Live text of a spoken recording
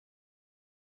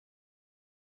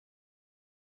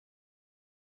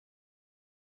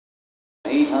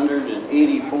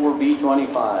4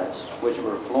 B-25s, which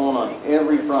were flown on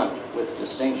every front with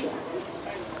distinction.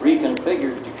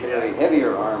 Reconfigured to carry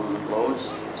heavier armament loads,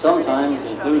 sometimes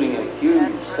including a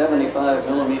huge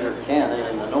 75mm cannon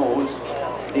in the nose,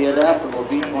 the adaptable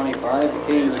B-25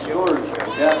 became the scourge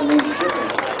of Japanese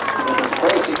shipping, with its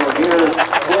bicycle gear,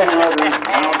 twin rudders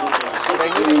mounted in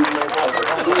 16 of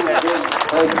the two big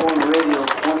typhoon radial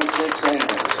 26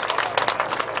 engines.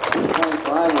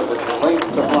 B-25 was a delight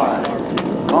to fly.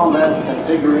 Combat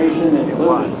configuration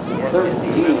included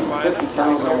 13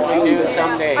 50-pound We do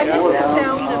someday. I miss the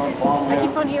sound of, I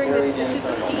keep on hearing the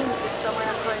 215s is somewhere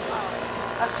I'm going,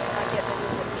 I get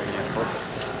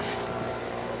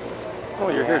Oh,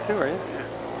 you're here too, are you? Yeah.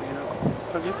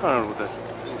 What have you found with this?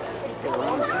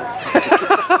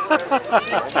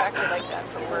 Tractor like that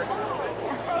for work.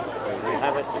 They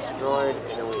have it destroyed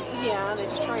in a week. Yeah, they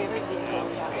destroy everything.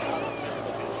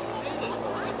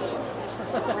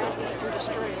 Ramp is to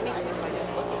destroy anything by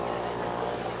just looking at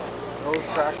it. Those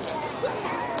tractors.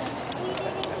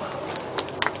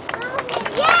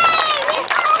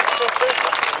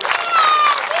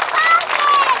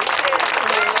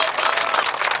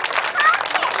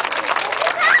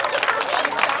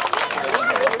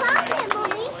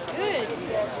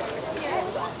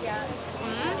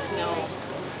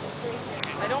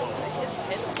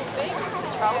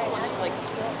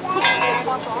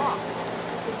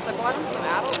 I bought him some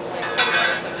adult things,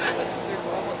 but they're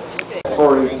almost too big.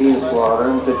 418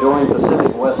 Squadron to join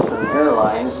Pacific Western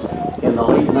Airlines in the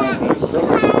late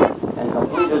 1960s and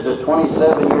completed a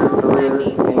 27-year career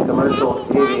in commercial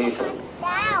aviation.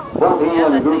 Both he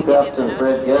and Group Captain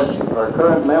Fred Guest are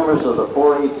current members of the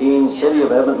 418 City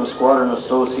of Edmonton Squadron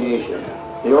Association,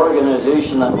 the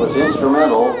organization that was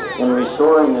instrumental in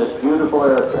restoring this beautiful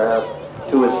aircraft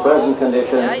to its present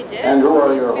condition, and who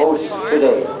are your hosts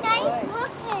today.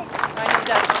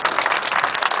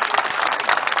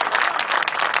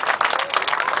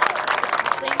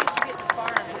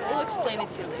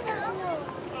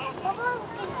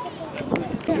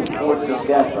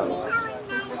 Saskatchewan.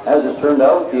 As it turned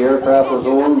out, the aircraft was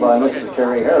owned by Mr.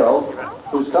 Terry Harrell,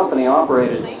 whose company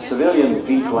operated civilian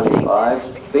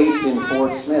B-25s based in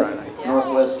Fort Smith,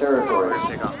 Northwest Territories.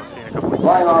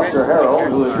 Flying Officer Harrell,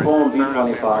 who has flown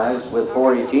B-25s with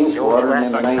 418 Squadron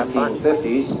in the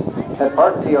 1950s, had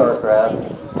parked the aircraft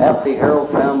at the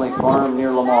Harrell family farm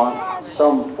near Lamont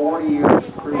some 40 years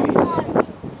previous,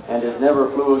 and it never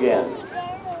flew again.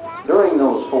 During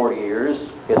those 40 years,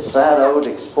 it sat out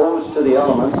exposed to the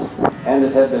elements, and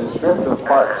it had been stripped of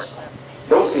parts.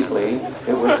 Basically,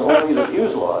 it was only the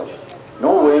fuselage.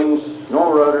 No wings,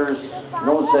 no rudders,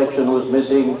 no section was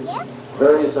missing.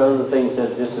 Various other things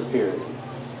had disappeared.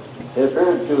 It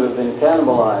appeared to have been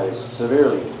cannibalized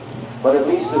severely, but at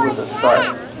least it was a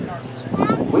start.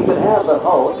 We could have the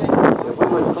house if we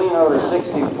would clean out a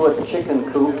 60-foot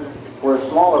chicken coop where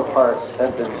smaller parts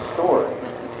had been stored.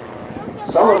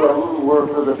 Some of them were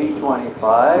for the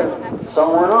B-25,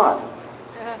 some were not.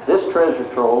 This treasure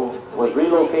trove was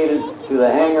relocated to the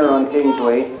hangar on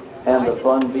Kingsway, and the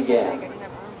fun began.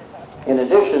 In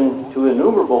addition to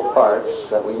innumerable parts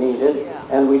that we needed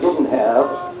and we didn't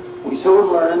have, we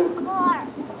soon learned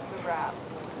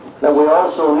that we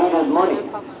also needed money,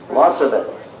 lots of it,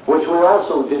 which we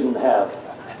also didn't have.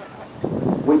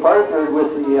 We partnered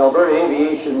with the Alberta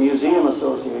Aviation Museum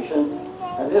Association,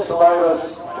 and this allowed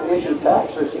us to issue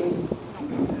tax receipts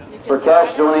for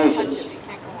cash donations,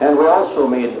 and we also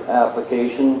made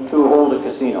application to hold a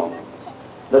casino.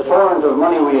 The torrent of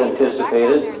money we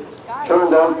anticipated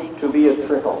turned out to be a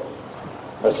trickle.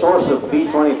 The source of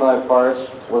B-25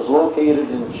 parts was located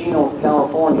in Chino,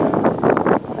 California,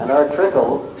 and our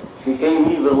trickle became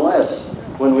even less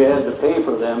when we had to pay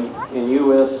for them in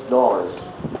US dollars.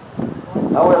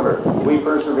 However, we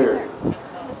persevered.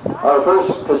 Our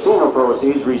first casino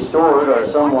proceeds restored our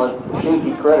somewhat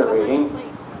shaky credit rating.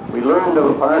 We learned of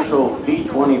a partial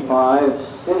B-25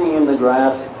 sitting in the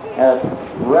grass at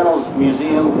Reynolds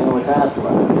Museum in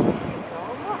Wetaskiwin.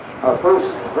 Our first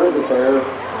visit there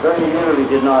very nearly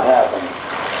did not happen.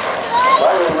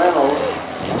 Byron Reynolds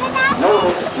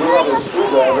noticed we had a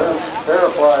screwdriver, a pair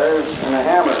of pliers, and a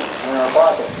hammer in our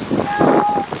pockets.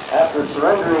 After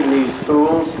surrendering these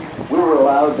tools, we were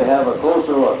allowed to have a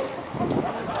closer look.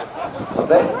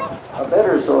 A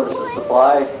better source of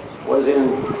supply was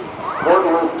in Fort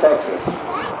Worth, Texas.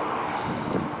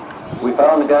 We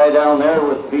found a guy down there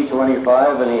with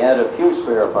B-25, and he had a few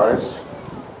spare parts.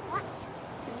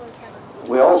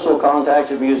 We also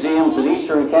contacted museums in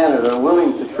Eastern Canada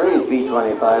willing to trade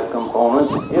B-25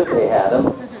 components, if they had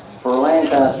them, for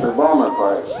Lancaster bomber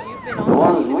parts. The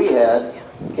ones we had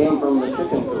came from the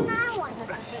chicken coop.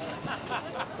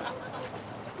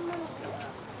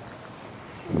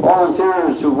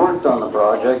 Volunteers who worked on the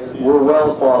project were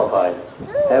well qualified,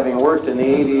 having worked in the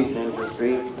aviation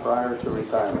industry prior to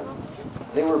retirement.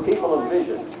 They were people of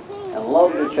vision and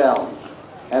loved a challenge,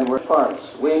 and were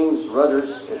parts, wings,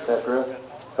 rudders, etc.,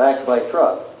 backed by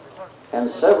truck, and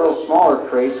several smaller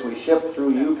crates we shipped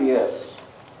through UPS.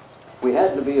 We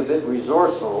had to be a bit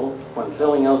resourceful when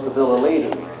filling out the bill of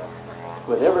lading.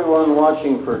 With everyone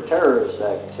watching for terrorist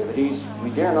activities,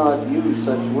 we dare not use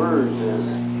such words as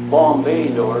bomb bay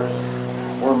doors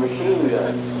or machine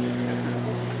guns.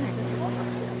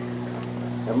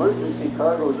 Emergency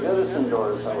cargo jettison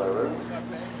doors, however,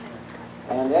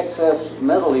 and excess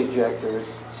metal ejectors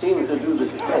seem to do the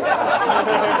trick.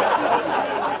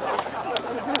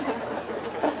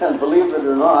 And believe it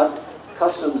or not,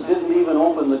 Customs didn't even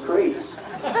open the crates.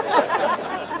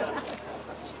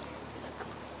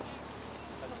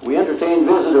 We entertained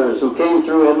visitors who came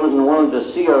through Edmonton and wanted to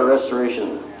see our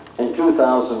restoration. In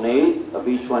 2008, a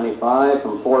B-25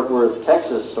 from Fort Worth,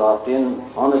 Texas stopped in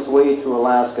on its way to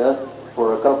Alaska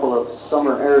for a couple of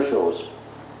summer air shows.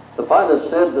 The pilot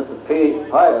said that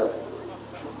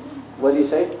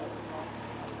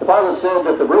The pilot said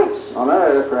that the brakes on our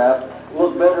aircraft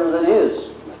looked better than his.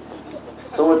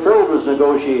 So a trade was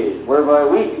negotiated, whereby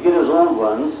we could get his old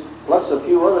ones, plus a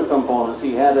few other components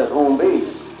he had at home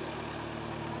base.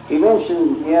 He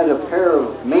mentioned he had a pair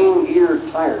of main gear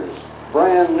tires,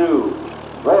 brand new,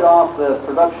 right off the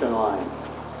production line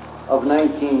of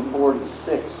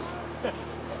 1946.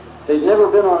 They'd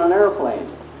never been on an airplane.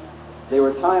 They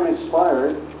were time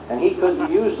expired, and he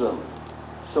couldn't use them.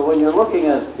 So when you're looking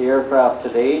at the aircraft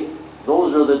today,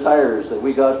 those are the tires that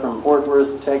we got from Fort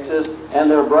Worth, Texas, and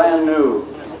they're brand new.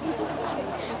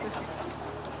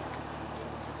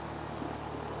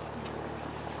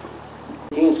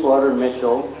 Squadron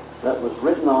Mitchell, that was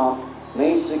written off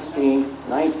May 16,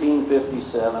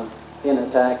 1957 in a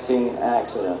taxiing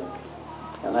accident.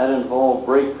 And that involved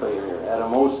brake failure at a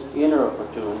most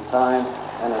inopportune time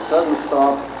and a sudden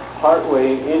stop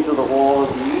partway into the wall of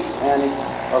the east annex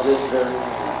of this very room.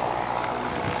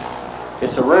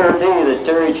 It's a rare day that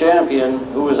Terry Champion,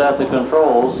 who was at the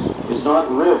controls, is not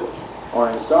ribbed or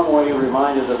in some way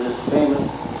reminded of this famous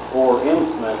or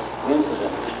infamous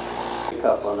incident.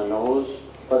 Cup on the nose,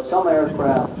 but some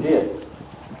aircraft did.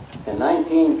 In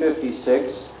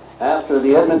 1956, after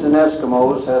the Edmonton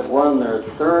Eskimos had won their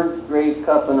third Grey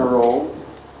Cup in a row,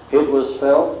 it was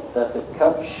felt that the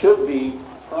cup should be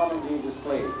prominently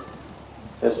displayed,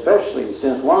 especially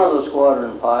since one of the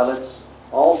squadron pilots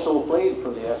also played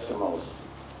for the Eskimos.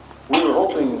 We were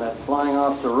hoping that Flying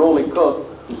Officer Rolly Cook,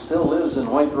 who still lives in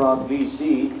White Rock,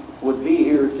 BC, would be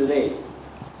here today.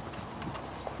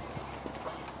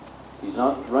 He's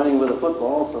not running with a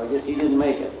football, so I guess he didn't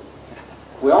make it.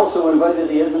 We also invited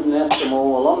the Edmonton Eskimo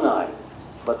alumni,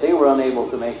 but they were unable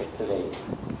to make it today.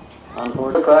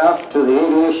 Unfortunately, aircraft to the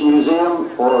Aviation Museum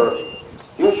for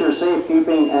future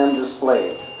safekeeping and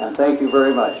display. And thank you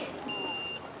very much.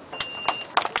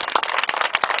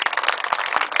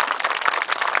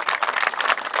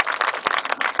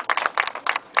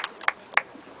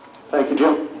 Thank you,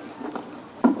 Jim.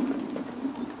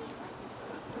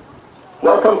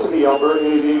 Welcome to the Alberta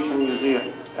Aviation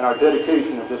Museum and our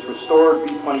dedication of this restored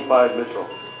B-25 Mitchell.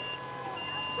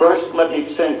 First, let me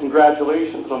extend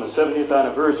congratulations on the 70th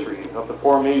anniversary of the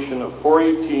formation of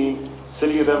 418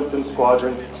 City of Edmonton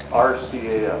Squadron,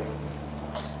 RCAF.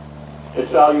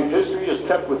 Its valued history is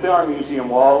kept within our museum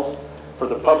walls for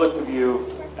the public to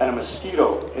view, and a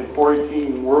mosquito in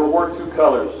 418 World War II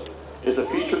colors is a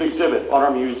featured exhibit on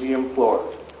our museum floor.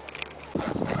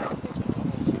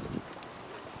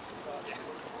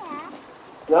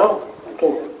 No?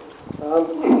 Okay.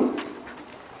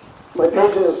 My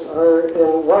pages are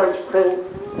in large print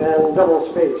and double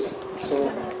space,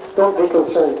 so don't be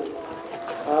concerned.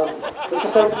 I'd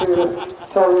just like to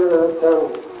tell you that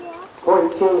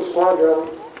 418 Squadron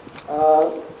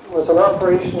was an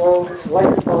operational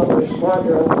light bomber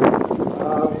squadron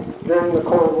during the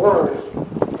Cold War,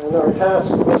 and our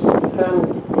task was to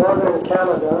defend northern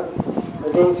Canada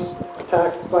against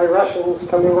attack by Russians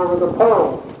coming over the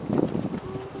Pole.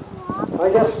 I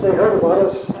guess they heard about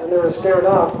us and they were scared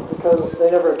off because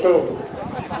they never came.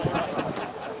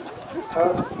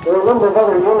 There are a number of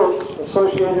other units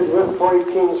associated with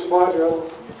 418 Squadron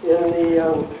in the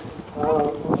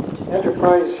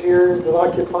enterprise here that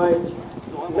occupied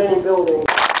many buildings.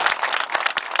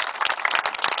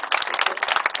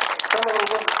 Some of them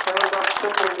wouldn't stand up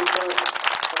simply because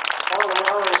all the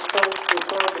hours spent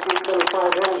beside the B-25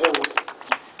 engines.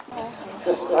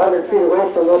 Just 100 feet away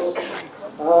from us.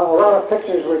 A lot of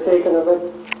pictures were taken of it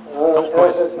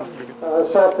as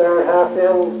it sat there half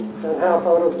in and half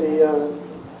out of the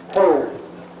hangar.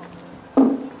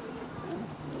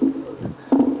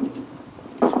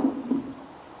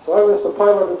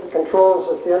 pilot at the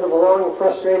controls at the end of a long,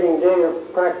 frustrating day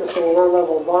of practicing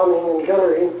low-level bombing and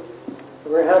gunnery. We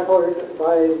were hampered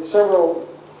by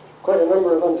quite a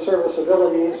number of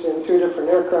unserviceabilities in 2 different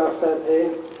aircraft that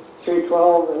day,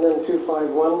 312 and then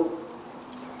 251.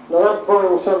 Now that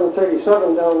Boeing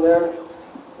 737 down there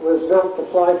was built to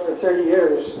fly for 30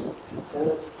 years, and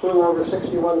it flew over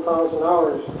 61,000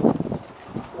 hours.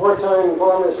 Wartime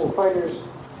bombers and fighters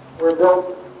were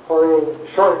built for a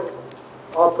short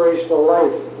operational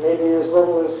life, maybe as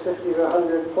little as 50 to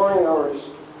 100 flying hours.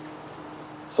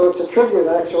 So it's a tribute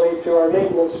actually to our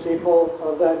maintenance people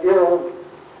of that era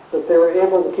that they were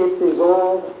able to keep these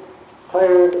old,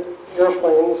 tired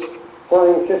airplanes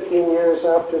flying 15 years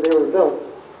after they were built.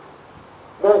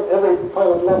 But every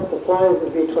pilot loved to fly the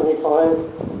B-25,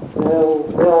 and they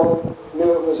all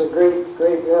knew it was a great,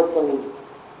 great airplane.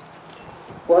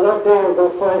 Well, that day at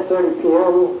about 5:30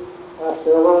 p.m.,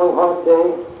 after a long, hot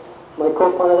day, my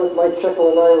co-pilot, Mike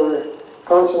Chickle, and I were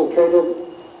concentrated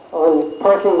on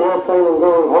parking the airplane and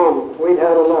going home. We'd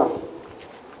had enough.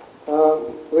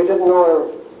 We didn't know our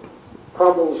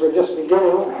problems were just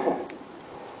beginning.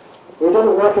 We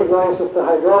didn't recognize that the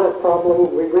hydraulic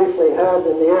problem we briefly had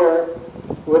in the air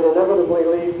would inevitably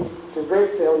lead to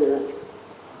brake failure.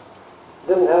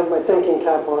 Didn't have my thinking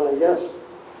cap on, I guess.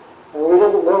 And we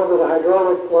didn't know that a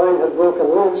hydraulic line had broken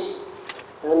loose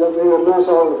and that we would lose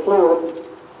all the fluid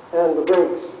and the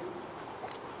brakes.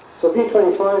 So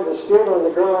B-25 is steered on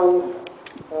the ground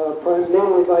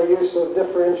mainly by use of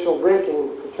differential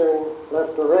braking to turn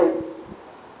left or right.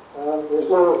 There's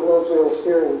no nose wheel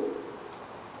steering.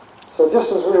 So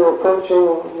just as we were approaching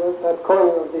that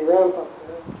corner of the ramp,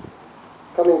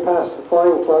 coming past the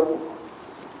flying club,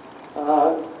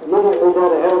 immediately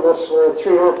down ahead of us were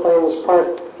 3 airplanes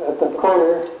parked at the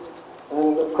corner,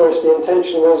 and of course the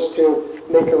intention was to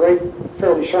make a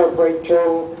fairly sharp right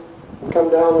turn and come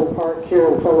down and park here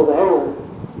in front of the hangar.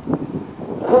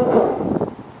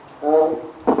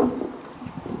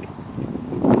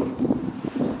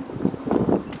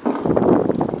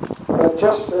 But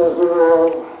just as we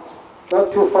were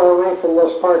not too far away from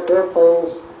those parked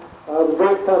airplanes, the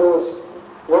brake pedals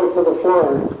went to the floor,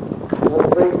 and the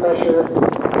brake pressure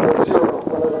was 0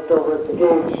 when I looked over at the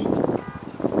gauge.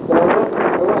 Now,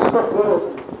 I was struck little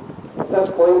at that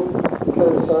point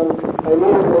because I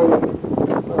immediately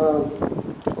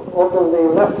opened the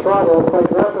left throttle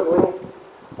quite rapidly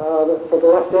for the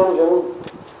left engine,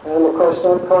 and of course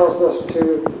that caused us to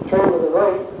turn to the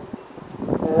right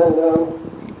and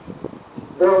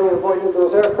barely avoided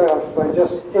those aircraft by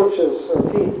just inches or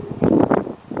feet.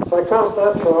 So I closed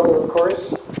that throttle, of course,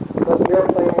 but the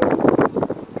airplane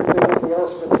couldn't do anything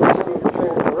else but continue to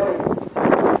turn to the right.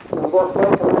 And both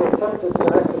Mike and I attempted to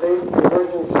activate the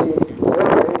emergency air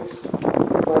brakes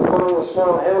by pulling a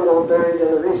small handle buried in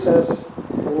a recess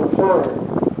in the floor.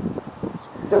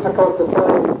 Difficult to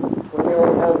find when you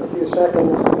only have a few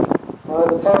seconds.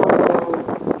 The time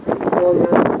from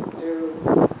failure to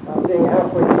being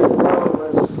halfway through the ground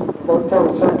was about 10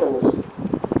 seconds.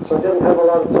 So I didn't have a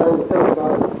lot of time to think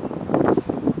about it.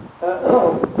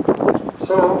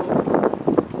 So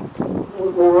we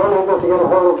were unable to get a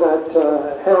hold of that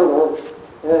handle,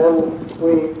 and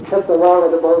we hit the wall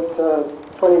at about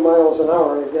 20 miles an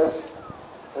hour, I guess.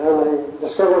 And I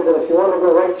discovered that if you want to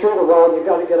go right through the wall, you've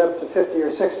got to get up to 50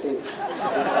 or 60.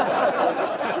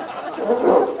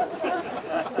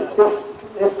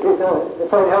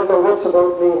 If I had no wits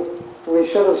about me, we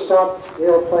should have stopped the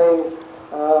airplane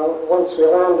once we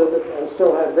landed and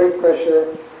still had brake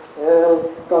pressure, and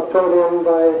got towed in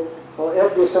by, well,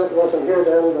 Ed Doucette wasn't here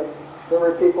then, but there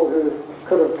were people who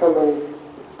could have come and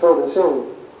towed us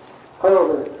in.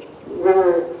 However, we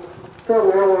were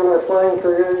fairly early in our flying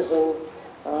careers, and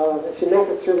if you make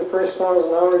it through the first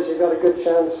 1,000 hours, you've got a good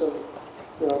chance of,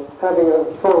 having a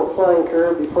full flying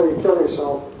career before you kill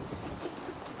yourself.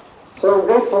 So I'm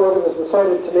grateful that it was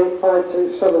decided to make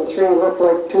 5273 look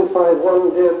like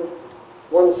 251 did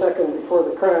 1 second before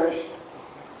the crash.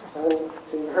 And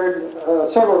you heard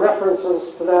several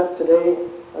references to that today.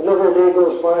 Another day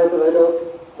goes by that I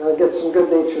don't get some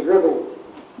good-natured ribbing.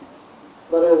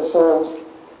 But as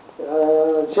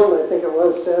Jim, I think it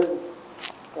was, said,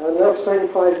 the next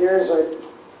 35 years I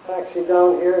taxied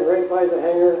down here and right by the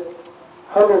hangar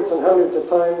hundreds and hundreds of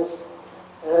times,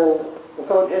 and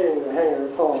without hitting the hangar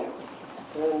at all.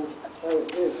 And as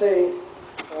they say,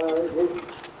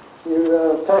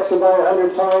 you taxi by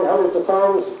hundreds of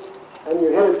times, and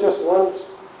you hit it just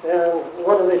once, and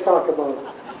what do they talk about?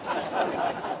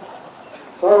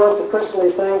 So I want to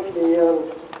personally thank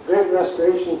the great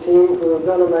restoration team who have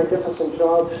done a magnificent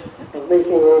job of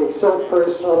making a silk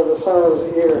purse out of a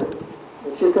sow's ear.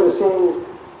 If you could have seen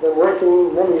been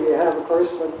working, many of you have, of course,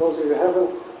 but those of you who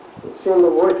haven't, seen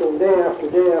them working day after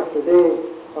day after day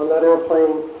on that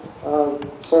airplane.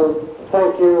 So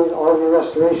thank you, all you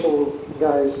restoration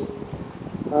guys.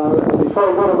 Before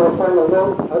I go to my final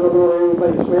note, I don't know if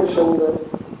anybody's mentioned that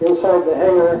inside the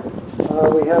hangar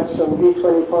we have some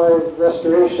B-25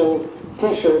 restoration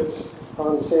T-shirts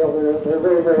on sale. They're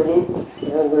very, very neat,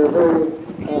 and they're very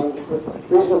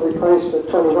reasonably priced at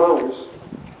 $20.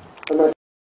 And